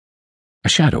A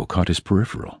shadow caught his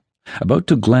peripheral. About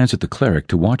to glance at the cleric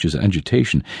to watch his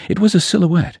agitation, it was a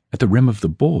silhouette at the rim of the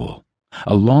bowl,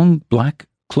 a long black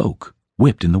cloak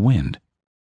whipped in the wind.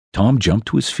 Tom jumped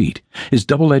to his feet, his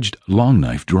double-edged long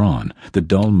knife drawn, the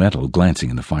dull metal glancing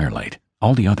in the firelight.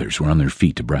 All the others were on their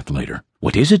feet a breath later.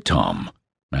 "What is it, Tom?"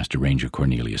 Master Ranger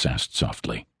Cornelius asked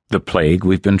softly. "The plague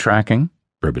we've been tracking?"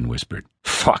 Bourbon whispered.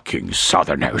 "Fucking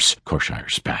Southerners!" Corshire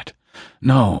spat.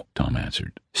 "No," Tom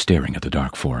answered, staring at the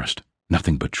dark forest.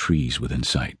 Nothing but trees within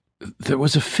sight. "There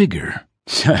was a figure."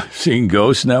 "Seeing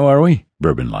ghosts now, are we?"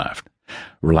 Bourbon laughed,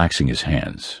 relaxing his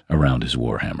hands around his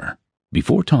warhammer.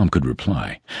 Before Tom could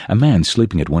reply, a man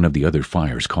sleeping at one of the other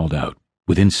fires called out.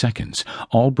 Within seconds,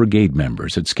 all brigade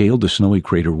members had scaled the snowy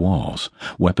crater walls,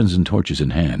 weapons and torches in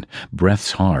hand,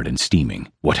 breaths hard and steaming.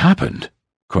 "What happened?"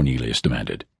 Cornelius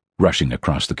demanded, rushing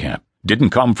across the camp.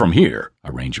 "Didn't come from here,"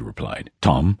 a ranger replied.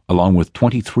 Tom, along with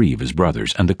 23 of his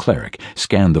brothers and the cleric,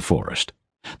 scanned the forest.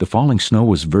 The falling snow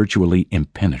was virtually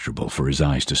impenetrable for his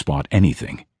eyes to spot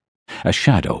anything. A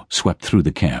shadow swept through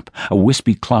the camp, a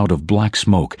wispy cloud of black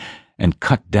smoke, and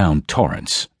cut down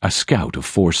Torrance, a scout of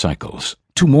 4 cycles.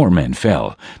 2 more men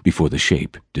fell before the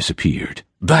shape disappeared.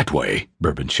 "That way,"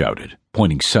 Bourbon shouted,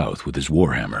 pointing south with his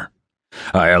warhammer.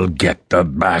 "I'll get the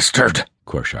bastard,"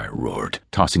 Corshire roared,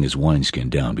 tossing his wineskin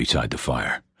down beside the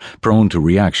fire. Prone to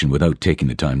reaction without taking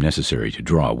the time necessary to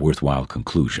draw a worthwhile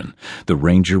conclusion, the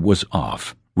ranger was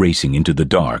off, racing into the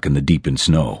dark and the deepened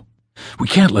snow. "We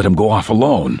can't let him go off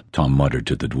alone," Tom muttered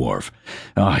to the dwarf.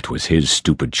 It was his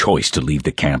stupid choice to leave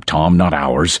the camp, Tom, not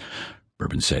ours,"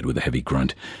 Bourbon said with a heavy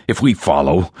grunt. "If we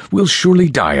follow, we'll surely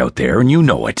die out there, and you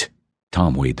know it."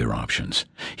 Tom weighed their options.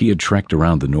 He had trekked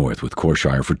around the north with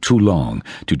Corshire for too long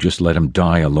to just let him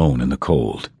die alone in the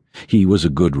cold. He was a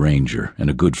good ranger and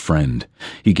a good friend.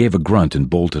 He gave a grunt and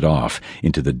bolted off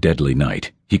into the deadly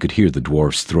night. He could hear the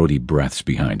dwarf's throaty breaths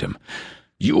behind him.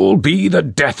 "You'll be the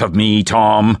death of me,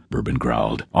 Tom," Bourbon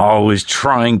growled. "Always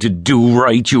trying to do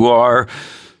right, you are.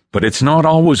 But it's not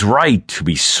always right to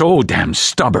be so damn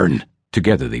stubborn."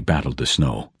 Together they battled the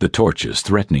snow, the torches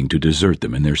threatening to desert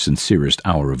them in their sincerest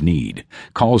hour of need.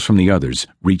 Calls from the others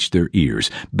reached their ears,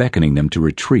 beckoning them to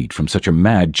retreat from such a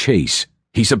mad chase.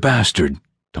 "He's a bastard,"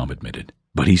 Tom admitted.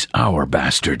 "But he's our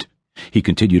bastard." He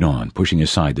continued on, pushing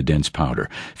aside the dense powder,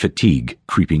 fatigue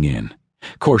creeping in.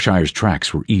 Corshire's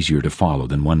tracks were easier to follow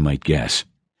than one might guess.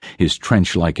 His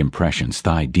trench-like impressions,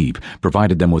 thigh-deep,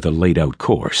 provided them with a laid-out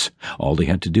course. All they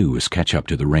had to do was catch up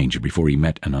to the ranger before he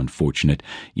met an unfortunate,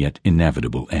 yet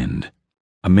inevitable end.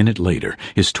 A minute later,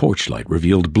 his torchlight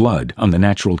revealed blood on the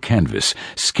natural canvas,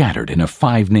 scattered in a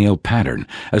 5-nail pattern,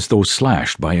 as though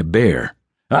slashed by a bear.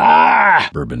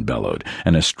 "Ah!" Bourbon bellowed,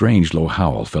 and a strange low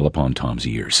howl fell upon Tom's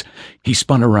ears. He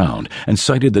spun around and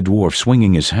sighted the dwarf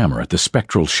swinging his hammer at the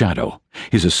spectral shadow.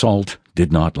 His assault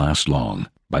did not last long.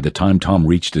 By the time Tom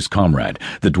reached his comrade,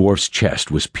 the dwarf's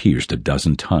chest was pierced a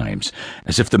dozen times,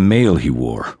 as if the mail he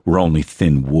wore were only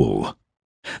thin wool.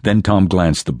 Then Tom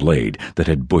glanced the blade that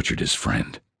had butchered his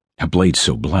friend. A blade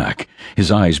so black,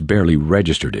 his eyes barely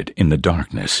registered it in the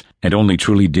darkness, and only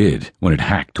truly did when it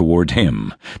hacked toward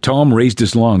him. Tom raised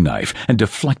his long knife and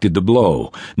deflected the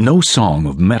blow. No song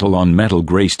of metal on metal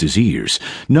graced his ears.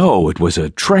 No, it was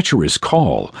a treacherous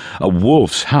call, a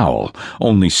wolf's howl,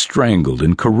 only strangled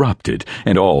and corrupted,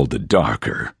 and all the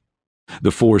darker.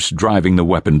 The force driving the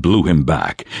weapon blew him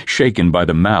back, shaken by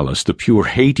the malice, the pure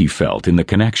hate he felt in the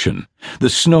connection. The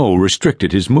snow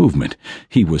restricted his movement.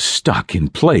 He was stuck in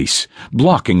place,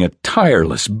 blocking a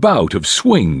tireless bout of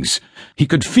swings. He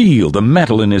could feel the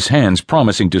metal in his hands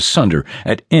promising to sunder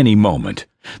at any moment.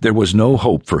 There was no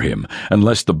hope for him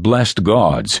unless the blessed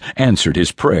gods answered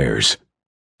his prayers.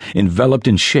 Enveloped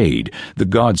in shade, the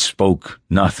gods spoke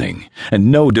nothing,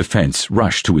 and no defense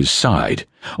rushed to his side.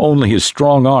 Only his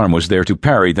strong arm was there to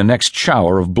parry the next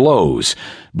shower of blows,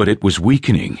 but it was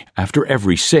weakening after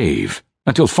every save,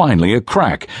 until finally a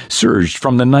crack surged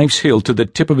from the knife's hilt to the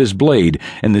tip of his blade,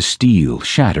 and the steel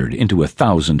shattered into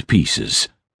 1,000 pieces.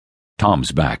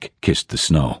 Tom's back kissed the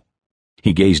snow.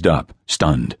 He gazed up,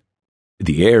 stunned.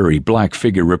 The airy black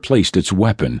figure replaced its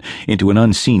weapon into an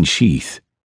unseen sheath.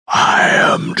 "I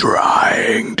am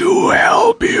trying to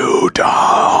help you,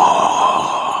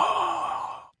 Tom,"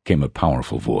 came a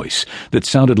powerful voice that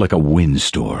sounded like a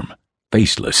windstorm.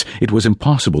 Faceless, it was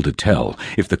impossible to tell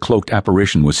if the cloaked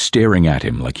apparition was staring at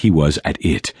him like he was at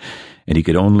it, and he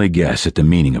could only guess at the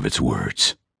meaning of its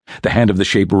words. The hand of the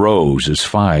shape rose as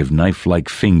 5 knife-like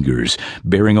fingers,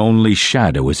 bearing only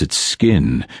shadow as its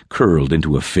skin, curled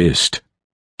into a fist.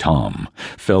 Tom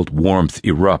felt warmth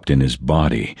erupt in his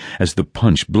body as the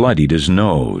punch bloodied his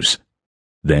nose.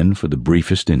 Then, for the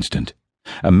briefest instant,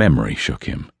 a memory shook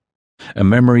him. a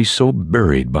memory so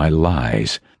buried by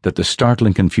lies that the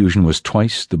startling confusion was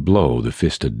twice the blow the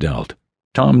fist had dealt.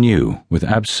 Tom knew with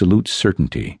absolute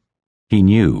certainty. He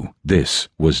knew this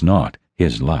was not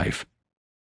his life.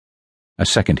 A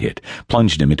second hit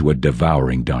plunged him into a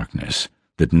devouring darkness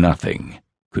that nothing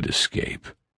could escape.